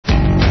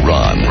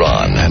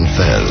Ron and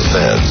Fez.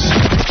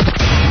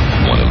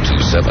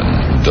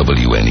 1027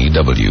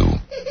 WNEW.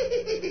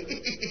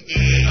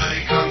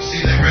 Honey, come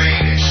see the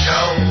greatest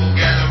show.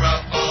 Gather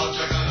up all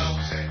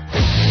juggalos.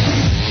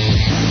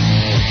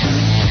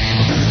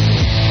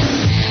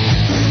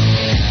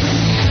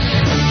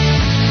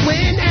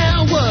 When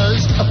I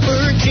was a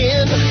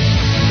virgin,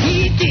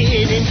 he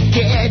didn't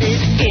get it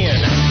in.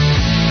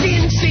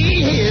 Didn't see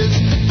his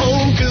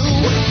own goo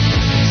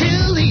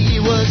till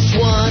he was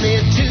 22.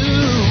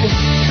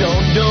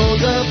 Don't know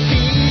the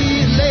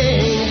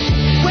feeling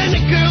when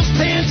a girl's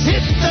pants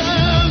hit the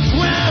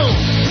ground.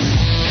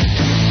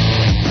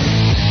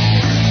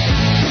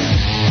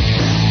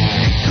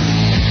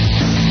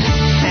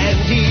 And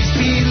he's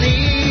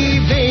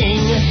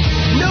believing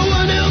no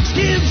one else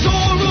gives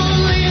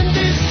oral in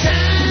this town.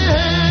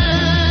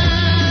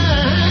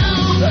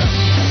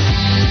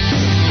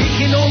 He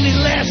can only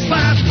last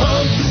 5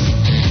 pumps.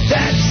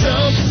 That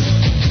jump.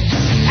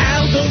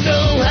 Al don't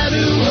know how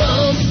to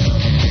hump.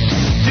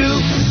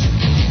 Dukes,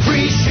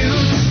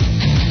 pre-shoot.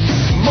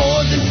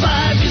 More than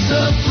 5 is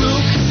a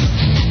fluke.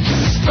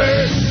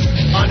 Spurt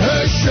on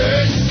her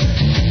shirt.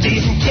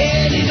 Didn't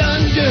get it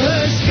under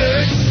her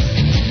skirt.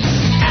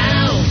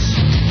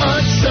 Al's a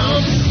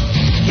chump.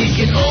 He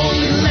can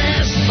only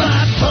last 5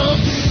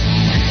 pumps.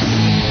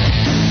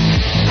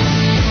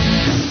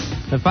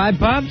 The 5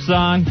 Pump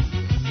song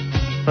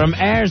from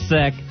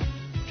Airsick.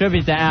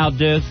 Tribute to Al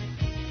Deuce.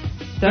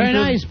 Very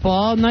nice,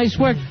 Paul. Nice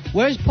work.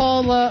 Where's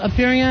Paul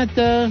appearing at?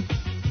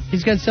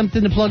 He's got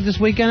something to plug this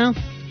weekend, Al?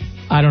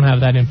 I don't have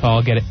that info.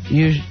 I'll get it.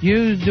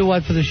 You do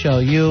what for the show?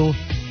 You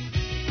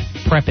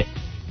prep it.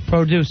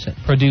 Produce it.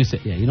 Produce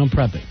it. Yeah, you don't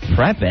prep it.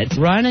 Prep it?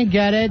 Run and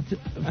get it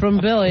from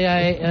Billy.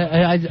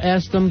 I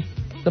asked him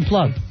the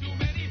plug.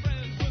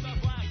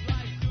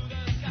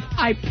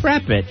 I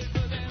prep it.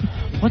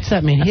 What's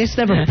that mean? He's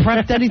never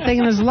prepped anything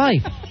in his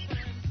life.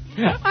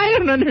 I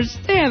don't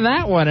understand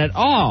that one at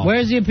all.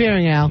 Where's he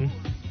appearing, Al?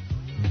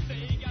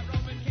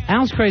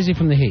 Al's crazy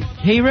from the heat.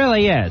 He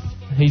really is.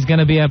 He's going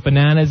to be at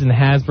Bananas in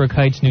Hasbrook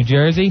Heights, New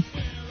Jersey,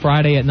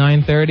 Friday at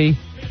 9:30,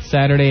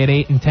 Saturday at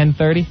 8 and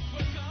 10:30.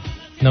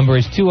 Number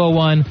is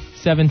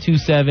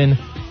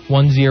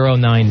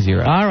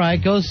 201-727-1090. All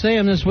right, go see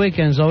him this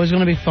weekend. It's always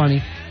going to be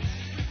funny.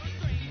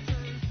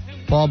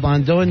 Paul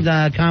Bond doing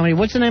comedy.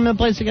 What's the name of the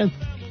place again?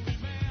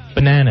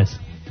 Bananas.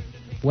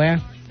 Where?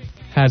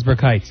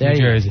 Hasbrook Heights, New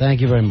Jersey.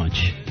 Thank you very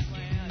much.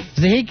 Has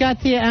the heat got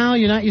to you, Al?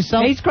 You're not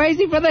yourself? He's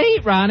crazy for the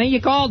heat, Ronnie.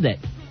 You called it.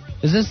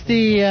 Is this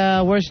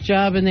the worst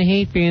job in the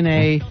heat, being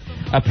a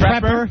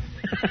prepper?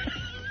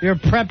 You're a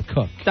prep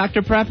cook.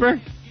 Dr. Prepper?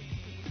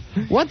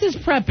 What does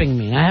prepping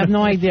mean? I have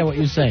no idea what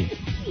you're saying.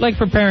 Like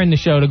preparing the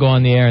show to go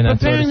on the air and that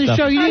preparing sort of stuff. Preparing the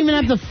show. You didn't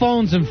even have the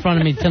phones in front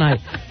of me tonight.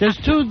 There's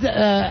 2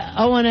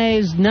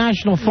 ONA's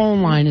national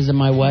phone line is in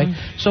my way.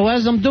 So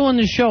as I'm doing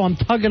the show, I'm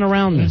tugging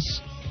around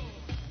this.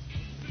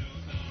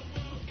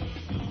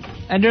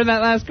 And during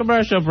that last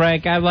commercial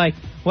break, I'm like,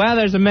 well,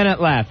 there's a minute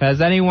left.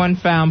 Has anyone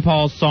found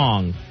Paul's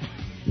song?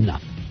 No.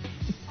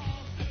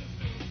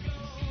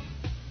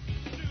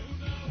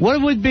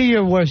 What would be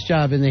your worst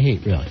job in the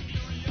heat, really?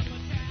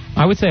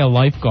 I would say a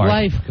lifeguard.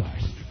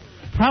 Lifeguard.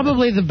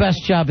 Probably the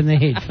best job in the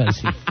heat,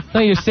 Fezzy.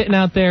 No, you're sitting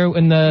out there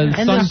when the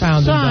sun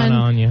pounding down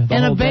on you.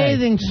 In a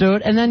bathing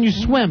suit, and then you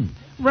swim.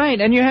 Right,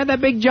 and you have that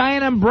big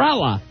giant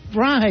umbrella.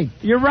 Right.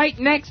 You're right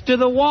next to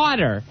the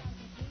water.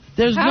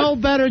 There's no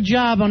better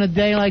job on a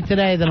day like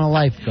today than a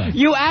lifeguard.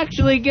 You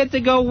actually get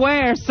to go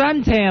wear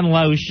suntan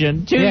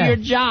lotion to your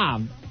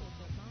job.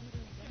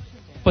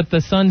 But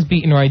the sun's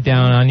beating right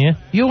down on you.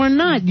 You are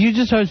not. You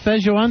just heard,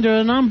 Fez, you're under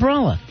an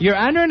umbrella. You're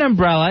under an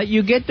umbrella.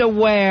 You get to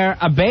wear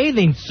a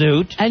bathing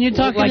suit. And you're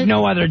talking like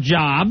no other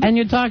job. And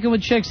you're talking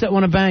with chicks that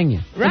want to bang you.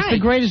 Right. It's the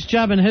greatest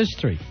job in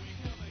history.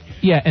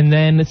 Yeah, and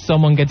then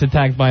someone gets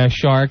attacked by a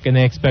shark and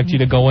they expect you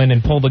to go in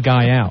and pull the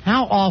guy out.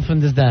 How often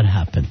does that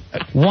happen?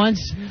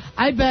 Once.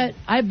 I bet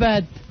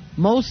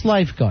most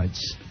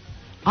lifeguards,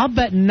 I'll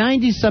bet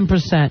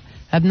 90%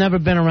 have never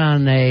been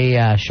around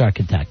a shark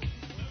attack.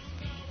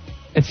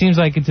 It seems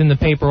like it's in the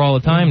paper all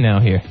the time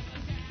now here.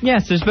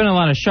 Yes, there's been a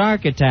lot of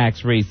shark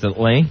attacks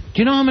recently. Do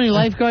you know how many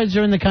lifeguards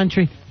are in the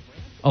country?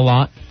 A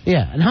lot.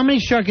 Yeah, and how many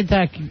shark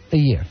attacks a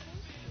year?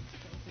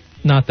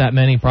 Not that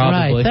many,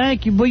 probably. Right,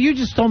 thank you. Well, you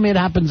just told me it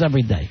happens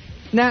every day.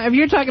 Now, if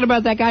you're talking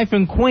about that guy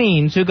from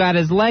Queens who got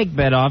his leg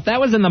bit off, that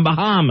was in the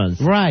Bahamas.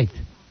 Right.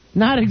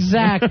 Not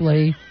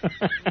exactly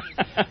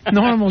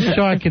normal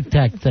shark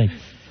attack thing.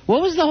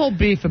 What was the whole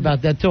beef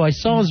about that, too? I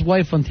saw his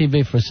wife on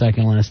TV for a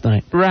second last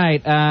night.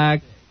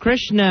 Right.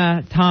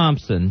 Krishna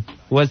Thompson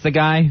was the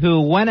guy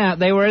who went out.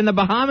 They were in the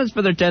Bahamas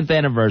for their 10th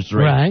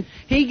anniversary. Right.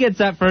 He gets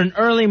up for an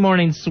early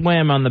morning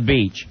swim on the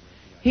beach.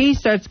 He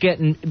starts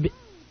getting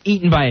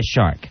eaten by a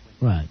shark.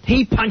 Right.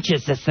 He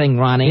punches this thing,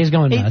 Ronnie. He's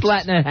going nuts. He's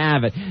letting it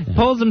have it. Yeah.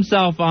 Pulls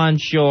himself on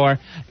shore,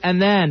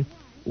 and then,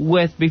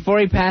 before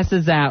he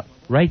passes out,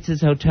 writes his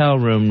hotel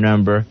room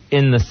number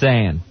in the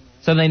sand.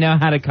 So they know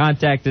how to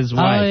contact his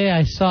wife. Oh, yeah,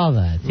 I saw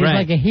that. He's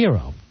like a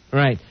hero.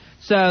 Right.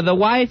 So the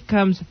wife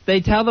comes,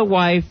 they tell the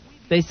wife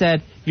They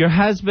said, your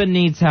husband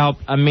needs help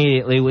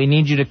immediately. We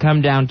need you to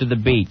come down to the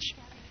beach.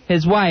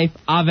 His wife,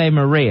 Ave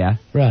Maria,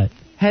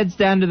 heads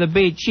down to the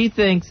beach. She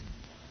thinks,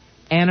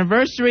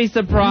 anniversary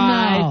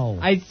surprise. No.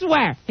 I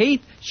swear.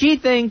 She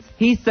thinks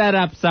he set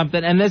up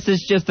something, and this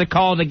is just a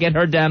call to get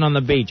her down on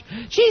the beach.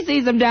 She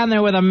sees him down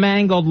there with a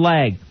mangled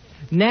leg.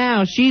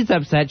 Now she's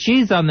upset.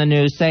 She's on the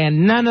news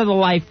saying none of the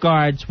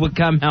lifeguards would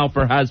come help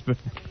her husband,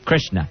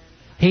 Krishna.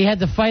 He had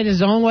to fight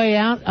his own way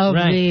out of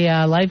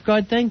the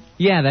lifeguard thing?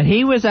 Yeah, that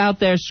he was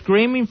out there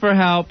screaming for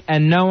help,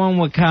 and no one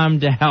would come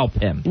to help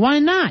him. Why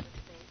not?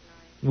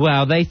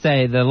 Well, they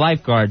say the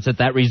lifeguards at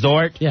that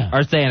resort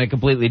are saying a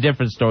completely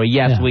different story.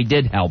 Yes, we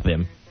did help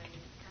him.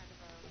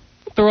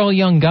 They're all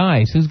young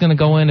guys. Who's going to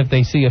go in if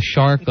they see a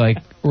shark, like,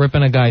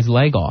 ripping a guy's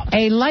leg off?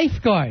 A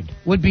lifeguard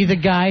would be the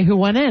guy who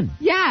went in.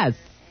 Yes.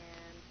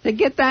 To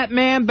get that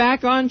man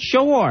back on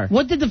shore.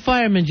 What did the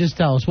firemen just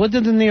tell us? What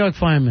did the New York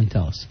firemen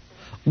tell us?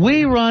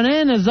 We run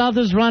in as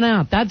others run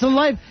out. That's a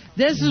life.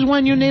 This is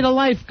when you need a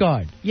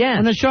lifeguard. Yes.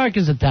 When a shark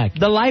is attacked.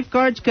 The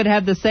lifeguards could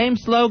have the same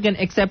slogan,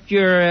 except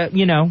you're,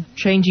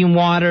 changing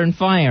water and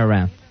fire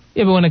around.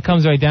 Yeah, but when it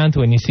comes right down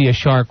to it and you see a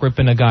shark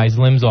ripping a guy's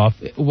limbs off,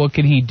 what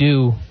could he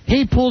do?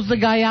 He pulls the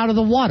guy out of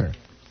the water.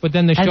 But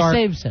then the shark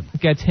saves him.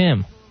 Gets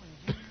him.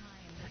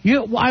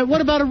 What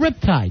about a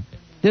riptide?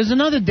 There's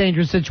another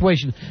dangerous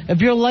situation.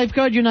 If you're a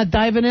lifeguard, you're not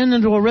diving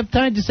into a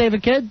riptide to save a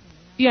kid?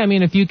 Yeah, I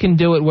mean, if you can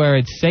do it where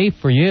it's safe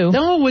for you.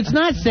 No, it's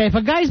not safe.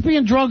 A guy's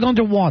being drugged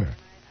underwater.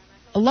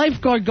 A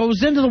lifeguard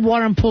goes into the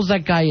water and pulls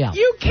that guy out.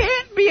 You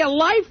can't be a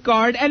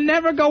lifeguard and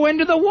never go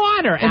into the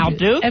water, Al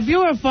Duke. If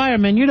you're a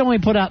fireman, you'd only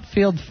put out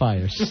field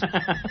fires.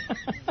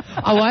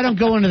 I don't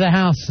go into the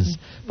houses.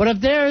 But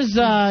if there's,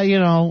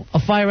 a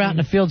fire out in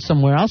the field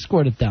somewhere, I'll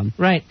squirt it down.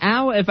 Right.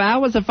 If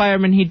Al was a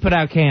fireman, he'd put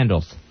out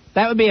candles.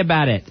 That would be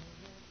about it.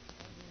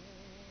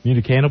 Need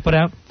a candle put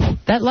out?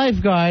 That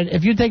lifeguard,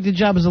 if you take the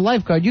job as a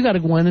lifeguard, you got to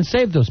go in and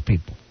save those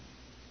people.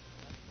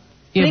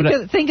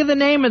 Yeah, think of the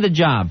name of the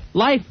job.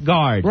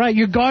 Lifeguard. Right,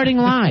 you're guarding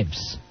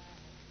lives.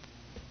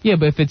 Yeah,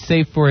 but if it's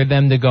safe for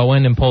them to go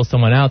in and pull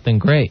someone out, then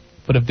great.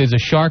 But if there's a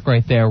shark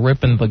right there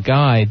ripping the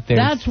guy,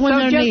 that's when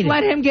they're needed. So just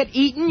let him get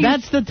eaten?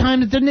 That's the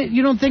time that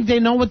you don't think they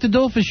know what to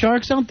do for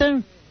sharks out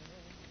there?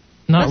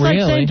 Not really.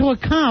 That's like saying to a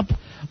cop,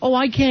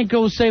 I can't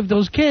go save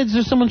those kids.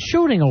 There's someone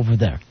shooting over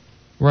there.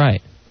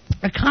 Right.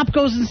 A cop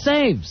goes and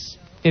saves.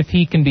 If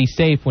he can be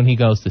safe when he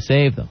goes to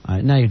save them. All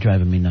right, now you're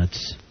driving me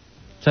nuts.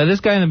 So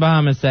this guy in the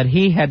Bahamas said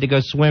he had to go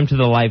swim to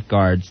the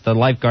lifeguards. The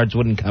lifeguards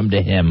wouldn't come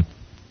to him.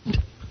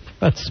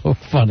 That's so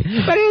funny.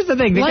 But here's the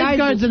thing. The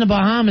lifeguards in the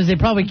Bahamas, they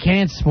probably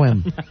can't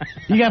swim.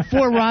 You got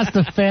 4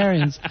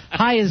 Rastafarians,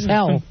 high as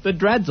hell. The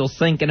dreads will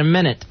sink in a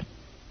minute.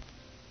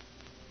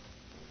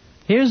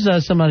 Here's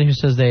somebody who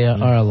says they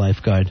are a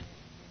lifeguard.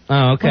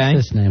 Oh, okay.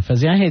 What's this name,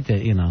 Fuzzy? I hate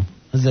that,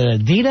 Is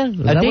it Adita?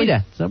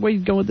 Adita. Is that where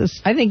you go with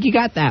this? I think you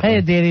got that Hey,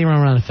 one. Adita, you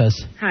run around,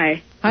 Fez.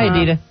 Hi. Hi,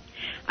 Adita.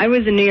 I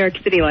was a New York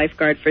City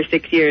lifeguard for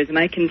 6 years, and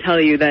I can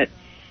tell you that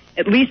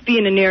at least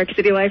being a New York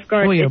City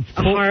lifeguard is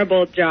a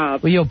horrible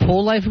job. Were you a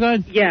pool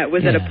lifeguard? Yeah, it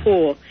was at a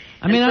pool.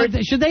 I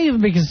mean, should they even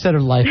be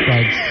considered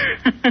lifeguards?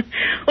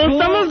 Well,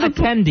 pool some of the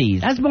attendees.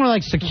 That's more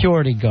like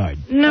security guard.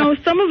 No,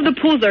 some of the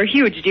pools are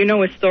huge. Do you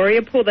know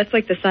Astoria pool? That's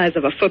like the size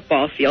of a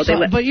football field.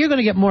 But you're going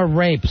to get more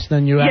rapes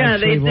than you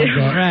actually they do. would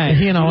get. Right.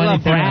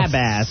 Anything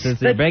Ass is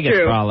the biggest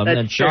true. problem than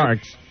That's true.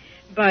 sharks.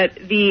 But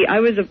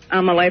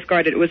I'm a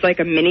lifeguard. It was like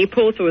a mini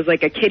pool, so it was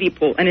like a kiddie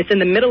pool, and it's in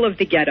the middle of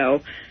the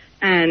ghetto,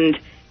 and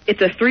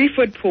it's a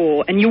 3-foot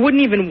pool, and you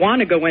wouldn't even want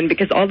to go in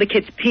because all the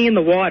kids pee in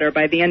the water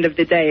by the end of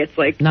the day. It's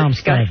like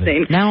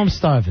disgusting. Now I'm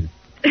starving.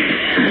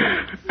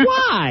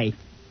 Why?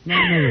 No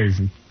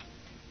reason.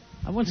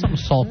 I want something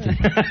salty.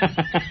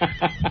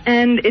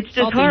 And it's just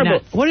Salty horrible.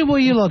 nuts. What were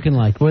you looking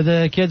like? Were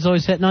the kids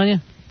always hitting on you?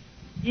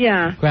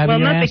 Yeah. Grabbing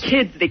your not ass?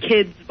 the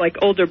kids, like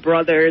older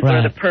brothers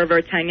Right. or the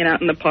perverts hanging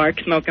out in the park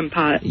smoking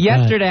pot.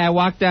 Yesterday, I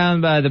walked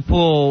down by the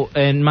pool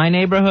in my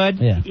neighborhood,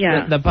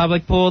 Yeah. the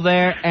public pool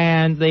there,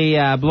 and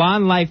the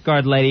blonde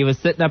lifeguard lady was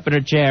sitting up in her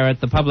chair at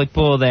the public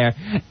pool there,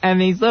 and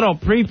these little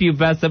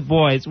prepubescent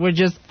boys were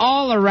just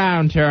all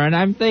around her, and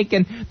I'm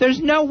thinking, there's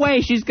no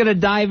way she's going to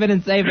dive in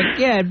and save a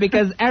kid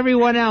because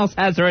everyone else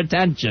has her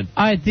attention.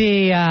 All right,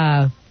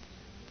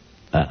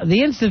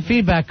 the instant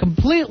feedback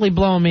completely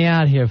blowing me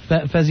out here,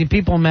 Fezzy.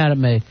 People are mad at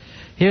me.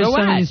 Here's For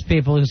some what? of these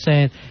people who are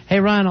saying, hey,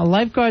 Ron,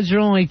 lifeguards are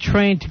only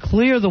trained to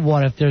clear the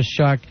water if there's a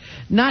shark,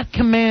 not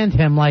command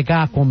him like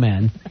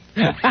Aquaman.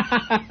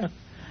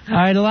 All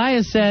right,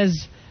 Elias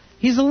says,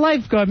 he's a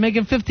lifeguard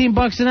making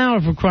 $15 an hour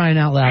for crying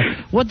out loud.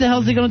 What the hell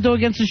is he going to do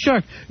against a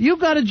shark? You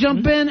got to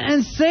jump in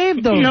and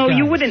save those No, guys.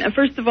 you wouldn't.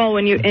 First of all,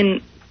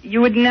 you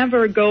would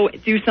never go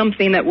do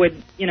something that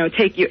would,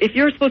 take you. If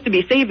you're supposed to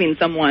be saving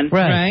someone,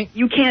 Right.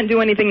 you can't do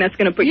anything that's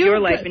going to put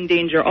your life in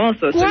danger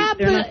also. So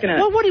they're not going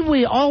to. Well, what are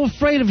we all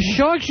afraid of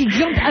sharks? You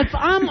jump. If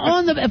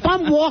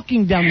I'm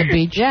walking down the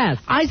beach,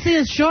 I see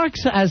a shark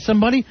as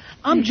somebody,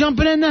 I'm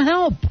jumping in to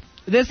help.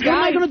 What am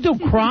I going to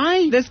do?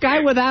 Cry? This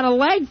guy without a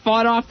leg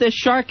fought off this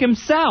shark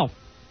himself.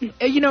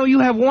 you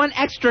have one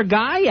extra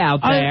guy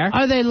out there.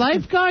 Are they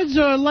lifeguards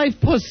or life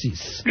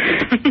pussies?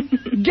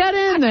 Get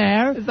in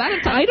there. Is that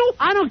a title?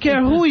 I don't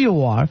care who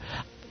you are.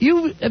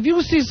 If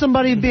you see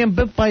somebody being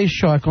bit by a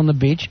shark on the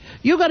beach,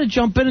 you got to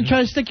jump in and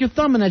try to stick your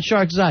thumb in that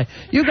shark's eye.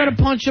 You got to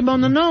punch him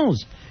on the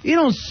nose. You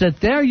don't sit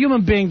there. A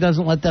human being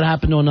doesn't let that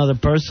happen to another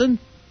person.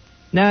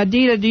 Now,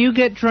 Adita, do you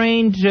get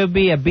trained to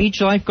be a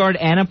beach lifeguard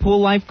and a pool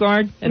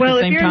lifeguard at the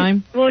same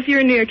time? Well, if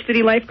you're a New York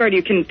City lifeguard,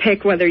 you can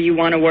pick whether you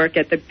want to work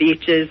at the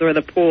beaches or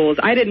the pools.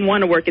 I didn't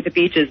want to work at the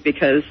beaches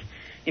because,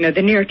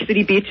 the New York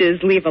City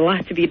beaches leave a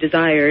lot to be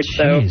desired.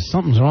 Jeez,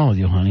 something's wrong with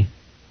you, honey.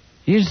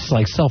 You're just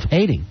like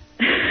self-hating.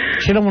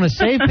 She don't want to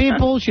save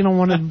people. She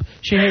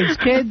hates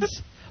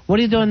kids. What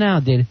are you doing now,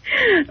 Didi?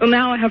 Well,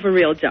 now I have a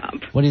real job.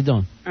 What are you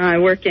doing? I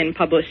work in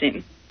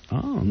publishing.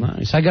 Oh,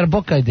 nice. I got a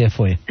book idea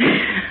for you.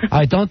 All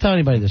right, don't tell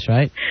anybody this,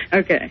 right?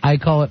 Okay. I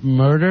call it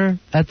Murder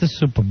at the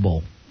Super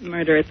Bowl.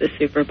 Murder at the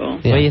Super Bowl.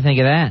 Yeah. What do you think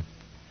of that?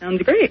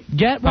 Sounds great.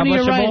 Get one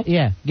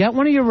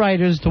of your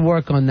writers to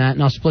work on that,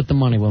 and I'll split the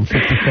money with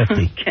them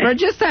 50-50. Okay. For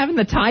just having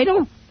the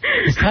title?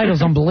 This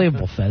title's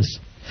unbelievable, Fez.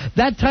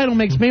 That title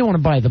makes me want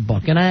to buy the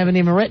book, and I haven't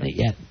even written it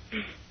yet.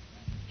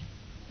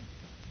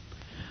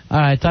 All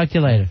right, talk to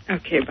you later.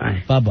 Okay,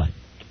 bye. Bye-bye.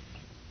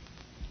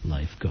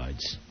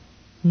 Lifeguards.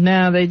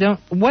 No, they don't.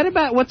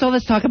 What's all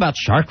this talk about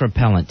shark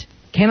repellent?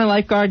 Can a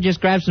lifeguard just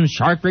grab some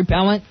shark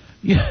repellent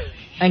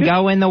and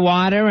go in the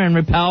water and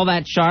repel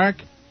that shark?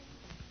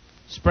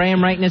 Spray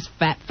him right in his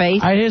fat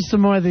face? All right, here's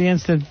some more of the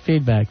instant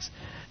feedbacks.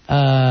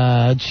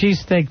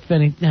 Cheesesteak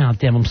Finny. Now,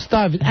 damn, I'm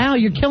starving. Al,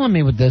 you're killing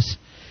me with this.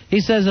 He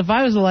says, if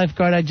I was a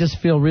lifeguard, I'd just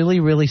feel really,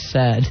 really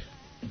sad.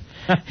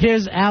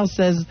 Here's Al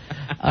says,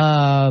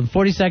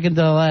 40-second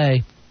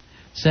delay.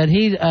 Said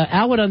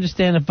Al would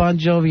understand if Bon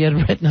Jovi had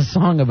written a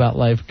song about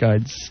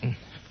lifeguards.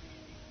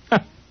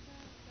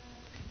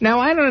 Now,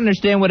 I don't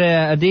understand what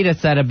Adidas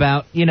said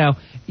about,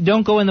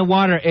 don't go in the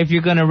water if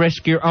you're going to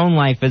risk your own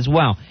life as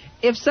well.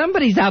 If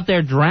somebody's out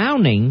there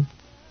drowning,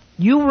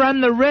 you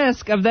run the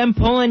risk of them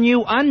pulling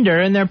you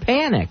under in their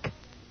panic.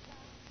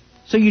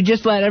 So you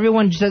just let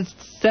everyone just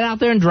sit out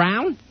there and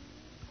drown?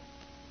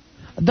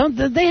 Don't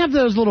they have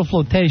those little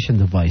flotation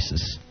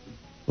devices?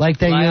 Like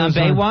they use on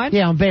Baywatch?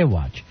 Yeah, on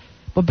Baywatch.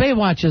 But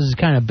Baywatch is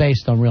kind of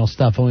based on real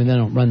stuff, only they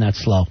don't run that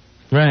slow.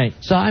 Right.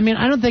 So, I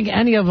don't think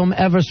any of them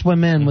ever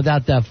swim in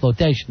without that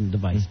flotation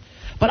device.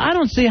 But I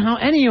don't see how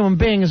any human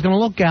being is going to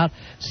look out,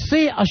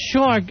 see a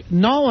shark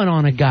gnawing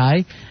on a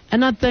guy,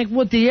 and not think,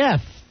 what the F?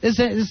 This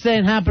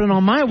ain't happening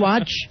on my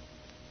watch.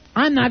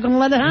 I'm not going to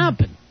let it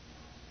happen.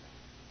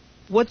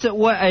 What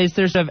is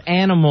there sort of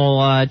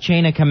animal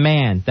chain of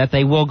command that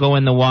they will go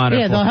in the water?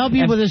 Yeah, they'll help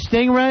you with a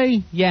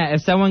stingray. Yeah,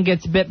 if someone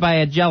gets bit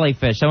by a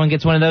jellyfish, someone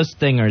gets one of those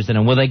stingers in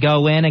them, will they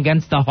go in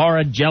against the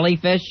horrid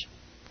jellyfish?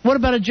 What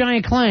about a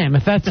giant clam?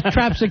 If that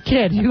traps a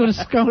kid, you going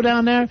to go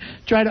down there,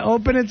 try to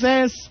open its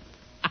ass?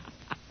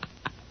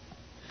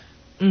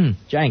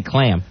 Giant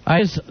clam.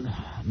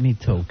 Me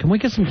too. Can we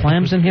get some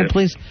clams in here,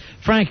 please?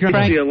 Frank, you're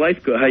I used to be a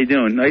lifeguard. How you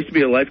doing? I used to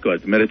be a lifeguard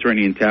at the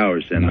Mediterranean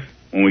Towers, and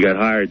when we got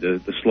hired,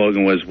 the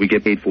slogan was, we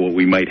get paid for what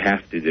we might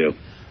have to do.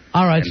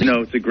 All right.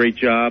 And, it's a great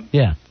job.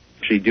 Yeah.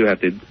 Actually, do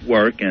have to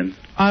work. And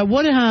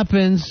what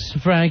happens,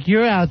 Frank,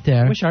 you're out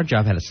there. I wish our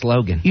job had a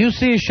slogan. You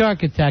see a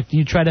shark attack. Do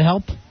you try to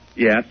help?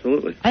 Yeah,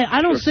 absolutely.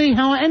 I don't see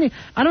how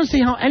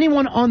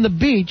anyone on the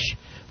beach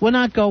would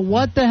not go,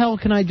 what the hell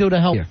can I do to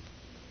help you?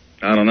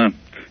 I don't know.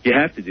 You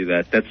have to do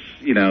that. That's,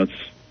 it's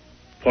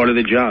part of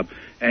the job.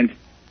 And,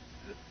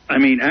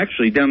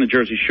 actually, down the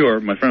Jersey Shore,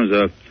 my friend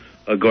was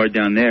a guard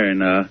down there,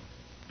 and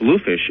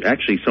bluefish,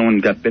 actually, someone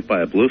got bit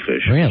by a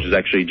bluefish, which is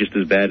actually just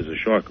as bad as a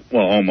shark.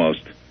 Well,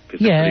 almost, because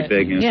they're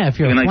pretty big. And if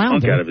you're a nice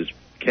flounder. hunk out of his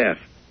calf.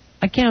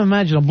 I can't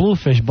imagine a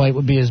bluefish bite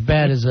would be as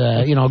bad as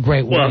a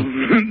great white. Well,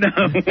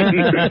 no.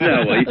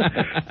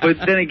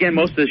 But then again,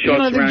 most of the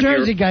sharks the around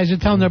Jersey here... guys are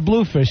telling their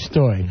bluefish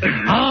story.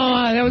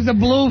 There was a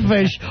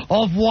bluefish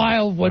off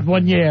Wildwood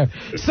one year.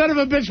 Son of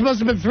a bitch must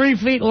have been 3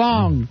 feet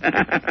long.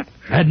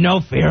 Had no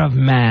fear of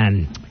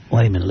man.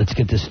 Wait a minute, let's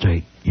get this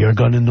straight. Your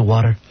gun in the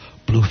water,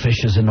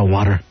 bluefish is in the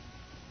water.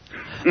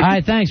 All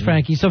right, thanks,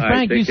 Frankie. So,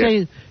 Frank,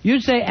 you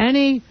say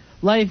any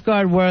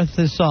lifeguard worth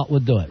his salt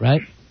would do it,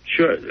 right?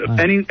 Sure.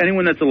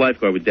 Anyone that's a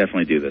lifeguard would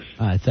definitely do this.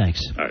 All right,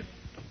 thanks. All right.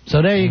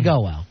 So there you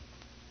go, Al.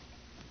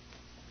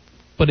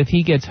 But if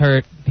he gets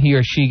hurt, he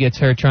or she gets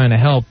hurt trying to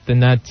help, then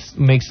that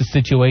makes the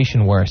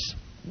situation worse.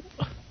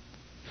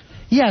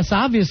 Yes,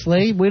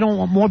 obviously, we don't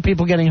want more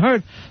people getting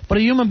hurt, but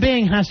a human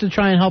being has to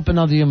try and help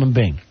another human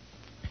being.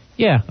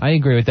 Yeah, I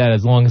agree with that,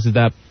 as long as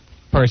that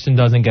person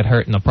doesn't get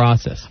hurt in the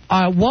process.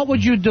 What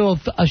would you do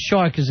if a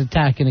shark is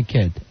attacking a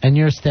kid and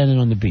you're standing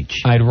on the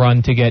beach? I'd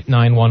run to get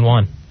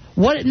 911.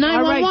 What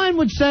 911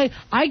 would say,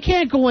 I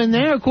can't go in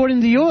there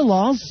according to your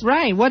laws.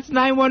 Right. What's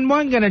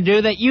 911 going to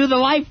do that you, the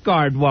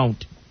lifeguard,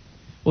 won't?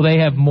 Well, they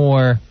have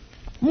more...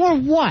 More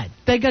what?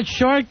 They got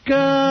shark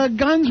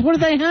guns? What do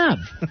they have?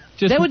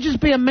 They would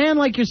just be a man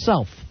like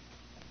yourself.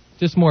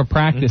 Just more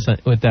practice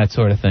with that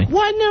sort of thing.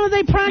 Why no?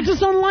 They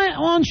practice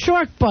on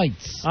shark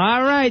bites.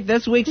 All right.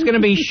 This week's going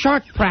to be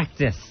shark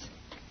practice.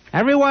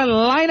 Everyone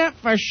line up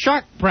for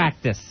shark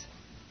practice.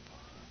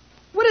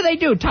 What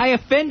do? Tie a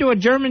fin to a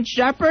German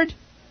Shepherd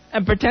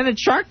and pretend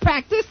it's shark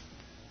practice?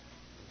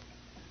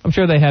 I'm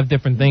sure they have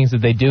different things that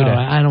they do.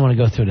 I don't want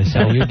to go through this.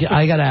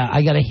 I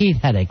got a heat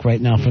headache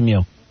right now from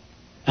you.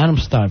 And I'm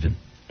starving.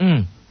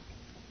 Hey,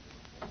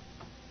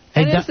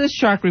 is this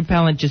shark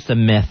repellent just a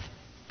myth?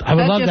 I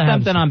would love just to have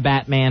something on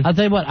Batman. I'll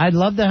tell you what, I'd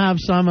love to have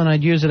some, and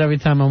I'd use it every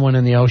time I went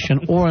in the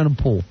ocean or in a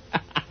pool.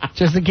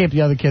 Just to keep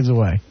the other kids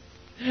away.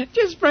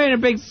 Just spray in a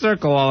big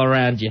circle all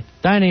around you.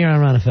 Dinah, you're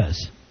on Ron and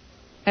Fez.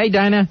 Hey,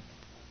 Dinah.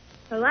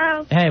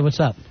 Hello. Hey, what's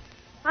up?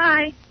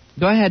 Hi.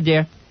 Go ahead,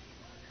 dear.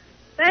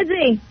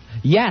 Fezzy,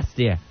 Yes,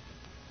 dear.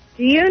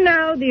 do you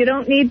know that you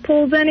don't need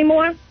pools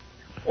anymore?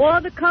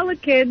 All the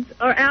colored kids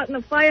are out in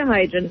the fire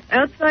hydrant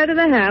outside of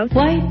the house.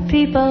 White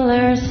people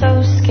are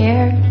so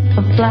scared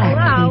of black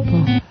Hello?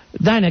 people.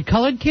 Dinah,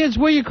 colored kids,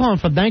 where are you calling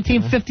from,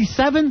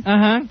 1957?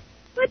 Uh-huh.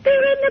 But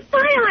they're in the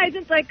fire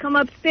hydrants. I come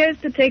upstairs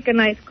to take a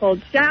nice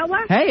cold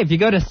shower. Hey, if you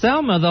go to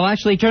Selma, they'll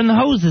actually turn the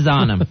hoses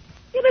on them.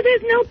 Yeah, but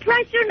there's no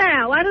pressure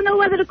now. I don't know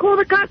whether to call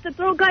the cops or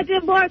throw a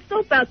goddamn bar of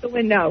soap out the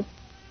window.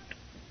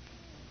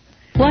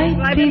 White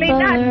Driving me people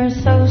nuts.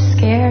 are so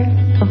scared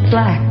of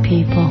black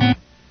people.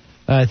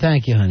 All right,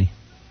 thank you, honey.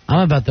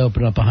 I'm about to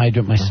open up a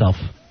hydrant myself.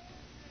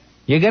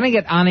 You're going to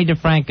get Ani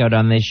DeFranco'd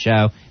on this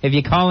show if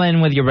you call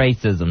in with your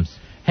racisms.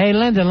 Hey,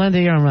 Linda,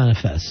 you're on Ron and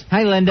Fez.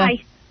 Hi, Linda.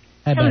 Hi.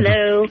 Hey, baby.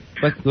 Hello.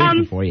 What's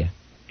waiting for you?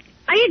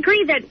 I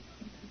agree that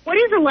what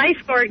is a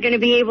lifeguard going to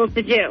be able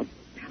to do?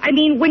 I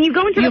mean, when you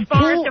go into You the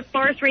forest, pull- a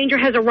forest ranger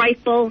has a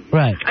rifle.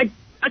 Right.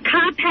 A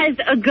cop has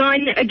a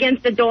gun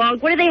against a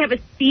dog. What do they have, a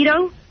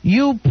Speedo?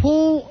 You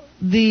pull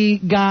the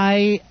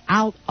guy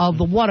out of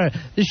the water.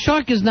 The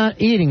shark is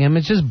not eating him,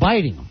 it's just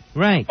biting him.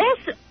 Right.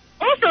 Also,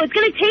 it's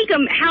going to take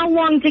him how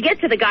long to get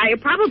to the guy?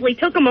 It probably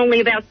took him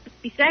only about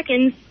 60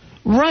 seconds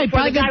Right.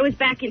 before but the guy was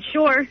back in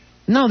shore.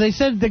 No, they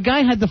said the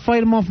guy had to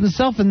fight him off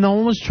himself and no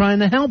one was trying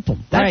to help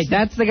him. That's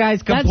the guy's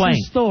That's complaint.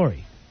 the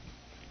story.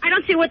 I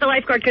don't see what the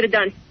lifeguard could have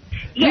done.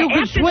 Yeah, You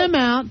could after swim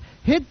out,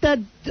 hit that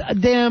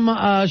damn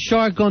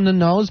shark on the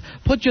nose,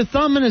 put your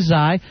thumb in his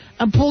eye,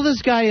 and pull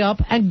this guy up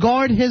and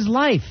guard his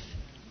life.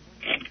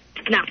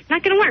 No,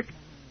 not going to work.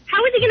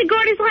 How is he going to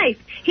guard his life?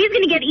 He's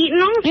going to get eaten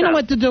also. You know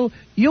what to do?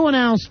 You and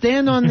Al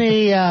stand on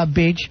the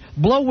beach,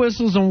 blow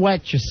whistles, and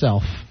wet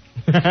yourself.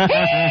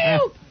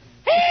 Help!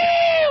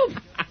 Help!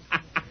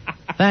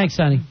 Thanks,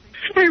 honey.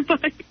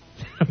 Bye.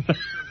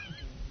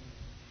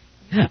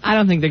 I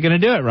don't think they're going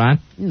to do it, Ron.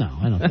 No,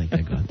 I don't think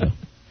they're going to.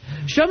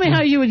 Show me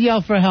how you would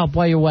yell for help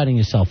while you're wetting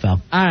yourself,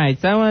 Al. All right,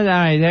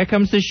 there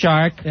comes the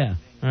shark. Yeah.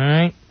 All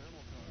right.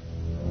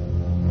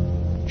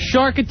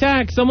 Shark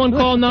attack. Someone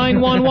call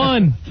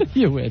 911.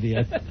 You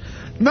idiot.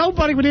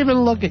 Nobody would even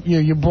look at you,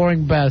 you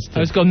boring bastard.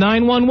 Let's go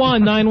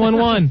 911,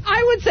 911.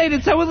 I would say,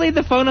 did someone leave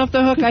the phone off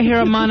the hook? I hear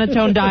a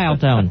monotone dial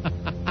tone.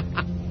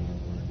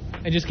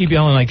 I just keep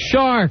yelling like,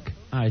 shark.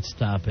 All right,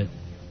 stop it.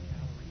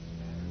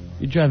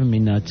 You're driving me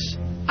nuts.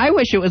 I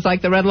wish it was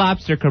like the Red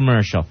Lobster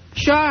commercial.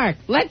 Shark,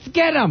 let's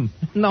get him.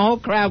 And the whole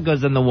crowd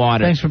goes in the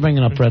water. Thanks for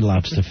bringing up Red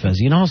Lobster, Fez.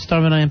 You know how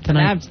starving I am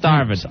tonight? I'm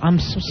starving. I'm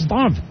so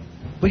starving.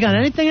 We got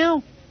anything,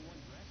 Al?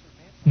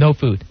 No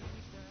food.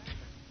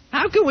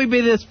 How can we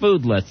be this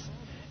foodless?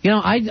 You know,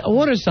 I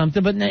order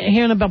something, but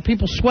hearing about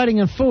people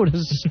sweating and food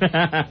is,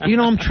 you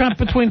know, I'm trapped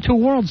between two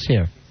worlds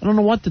here. I don't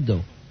know what to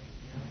do.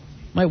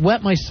 Might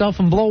wet myself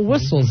and blow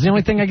whistles. The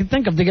only thing I can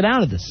think of to get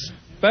out of this.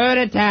 Food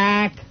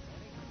attack.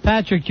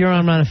 Patrick, you're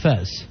on Ron and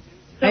Fez.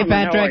 Hey,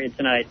 Patrick. How are you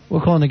tonight?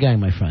 We're calling the gang,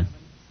 my friend.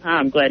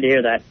 I'm glad to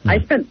hear that. I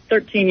spent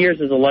 13 years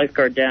as a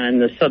lifeguard down in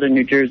the southern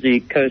New Jersey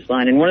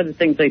coastline, and one of the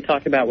things they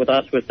talked about with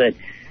us was that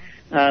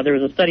there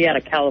was a study out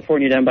of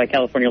California done by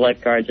California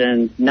lifeguards,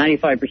 and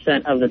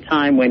 95% of the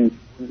time when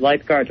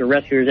lifeguards or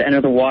rescuers enter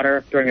the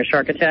water during a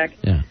shark attack,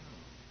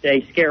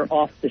 they scare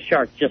off the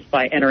shark just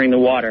by entering the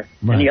water.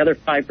 Right. And the other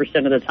 5%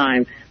 of the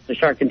time, the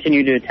shark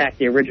continued to attack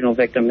the original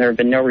victim. There have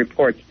been no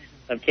reports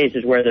of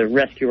cases where the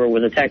rescuer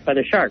was attacked by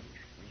the shark.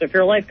 So if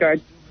you're a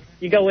lifeguard,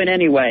 you go in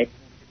anyway.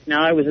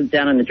 Now, I was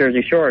down on the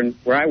Jersey Shore, and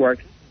where I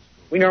worked,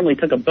 we normally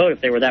took a boat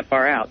if they were that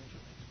far out.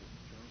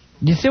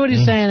 You see what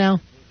he's saying, Al?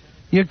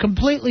 You're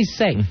completely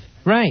safe.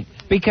 Right,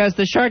 because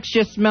the shark's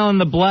just smelling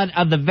the blood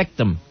of the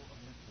victim.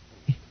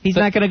 He's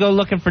not going to go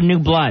looking for new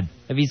blood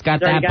if he's got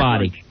that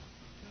body.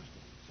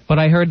 But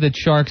I heard that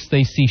sharks,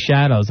 they see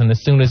shadows, and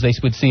as soon as they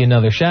would see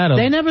another shadow...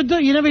 They never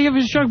do. You never hear of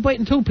a shark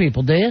biting two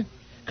people, do you?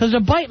 Because they're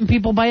biting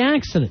people by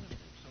accident.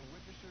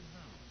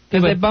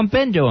 Because they bump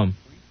into him.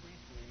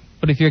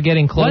 But if you're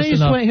getting close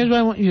enough... Here's what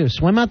I want you to do.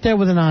 Swim out there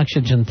with an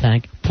oxygen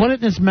tank, put it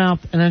in his mouth,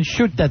 and then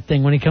shoot that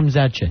thing when he comes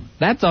at you.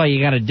 That's all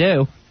you got to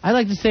do. I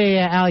like to say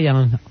Al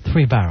yelling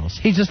 3 barrels.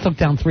 He just took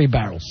down 3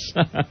 barrels.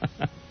 All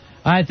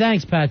right,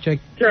 thanks, Patrick.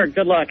 Sure,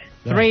 good luck.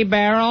 3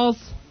 barrels.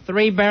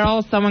 3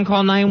 barrels. Someone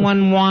call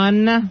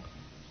 911.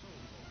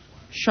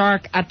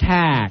 Shark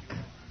attack.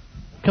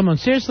 Come on,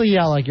 seriously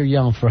yell like you're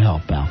yelling for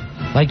help, Al.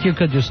 Like you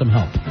could use some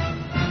help.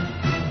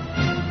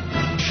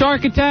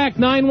 Shark attack,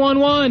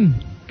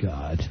 911.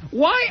 God.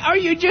 Why are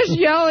you just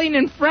yelling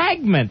in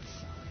fragments?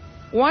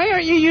 Why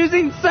aren't you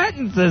using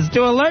sentences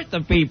to alert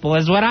the people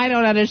is what I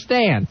don't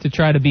understand. To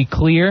try to be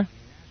clear.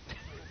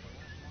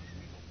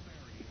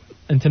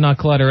 And to not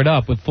clutter it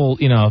up with full,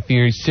 if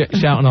you're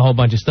shouting a whole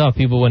bunch of stuff,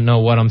 people wouldn't know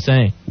what I'm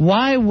saying.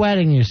 Why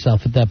wetting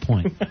yourself at that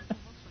point?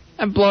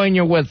 I'm blowing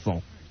your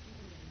whistle.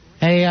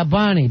 Hey,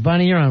 Bonnie.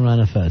 Bonnie, you're on Run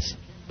FS.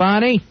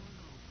 Bonnie?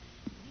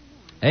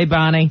 Hey,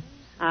 Bonnie.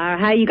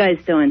 How you guys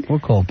doing? We're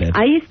cool, babe.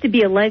 I used to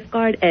be a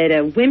lifeguard at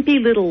a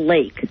wimpy little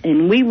lake,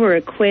 and we were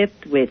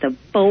equipped with a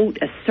boat,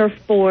 a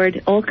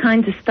surfboard, all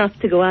kinds of stuff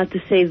to go out to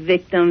save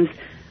victims.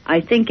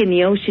 I think in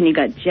the ocean you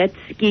got jet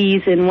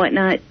skis and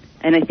whatnot,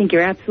 and I think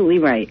you're absolutely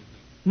right.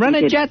 Run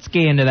a jet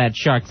ski into that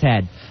shark's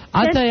head.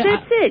 That's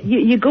it.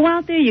 You go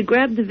out there, you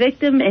grab the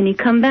victim, and you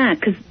come back.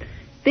 Because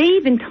they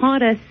even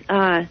taught us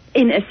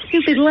in a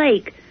stupid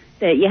lake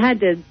that you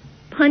had to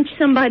punch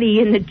somebody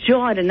in the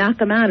jaw to knock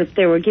them out if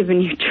they were giving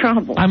you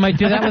trouble. I might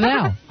do that with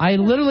Al. I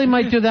literally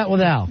might do that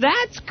with Al.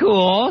 That's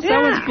cool.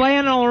 Someone's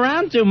playing all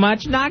around too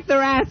much. Knock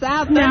their ass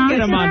out, then get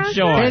them on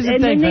shore.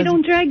 And then they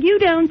don't drag you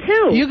down,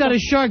 too. You got a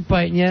shark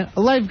biting you.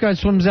 A lifeguard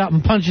swims out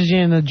and punches you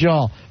in the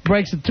jaw.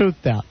 Breaks a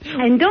tooth out.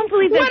 And don't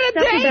believe that what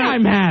stuff a day about...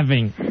 I'm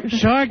having.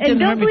 Shark and didn't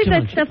don't hurt me believe too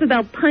that much. stuff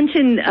about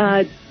punching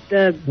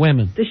the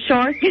women. The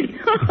shark.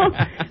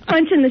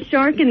 Punching the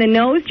shark in the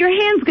nose. Your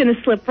hand's going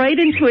to slip right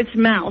into its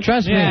mouth.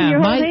 Trust me.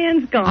 Your whole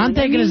hand's gone. I'm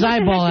taking his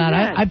eyeball out.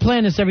 I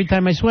plan this every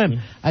time I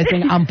swim. I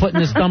think I'm putting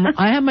his thumb...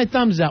 I have my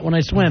thumbs out when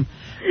I swim.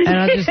 And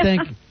I just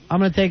think I'm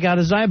going to take out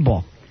his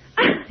eyeball.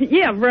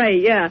 Yeah, right,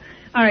 yeah.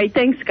 All right,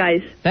 thanks,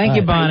 guys. Thank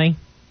you, Bonnie.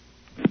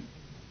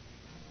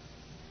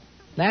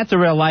 That's a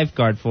real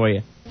lifeguard for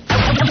you.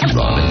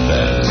 Ron and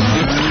Fez.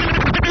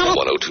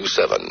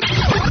 1027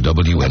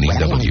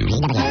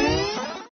 WNEW.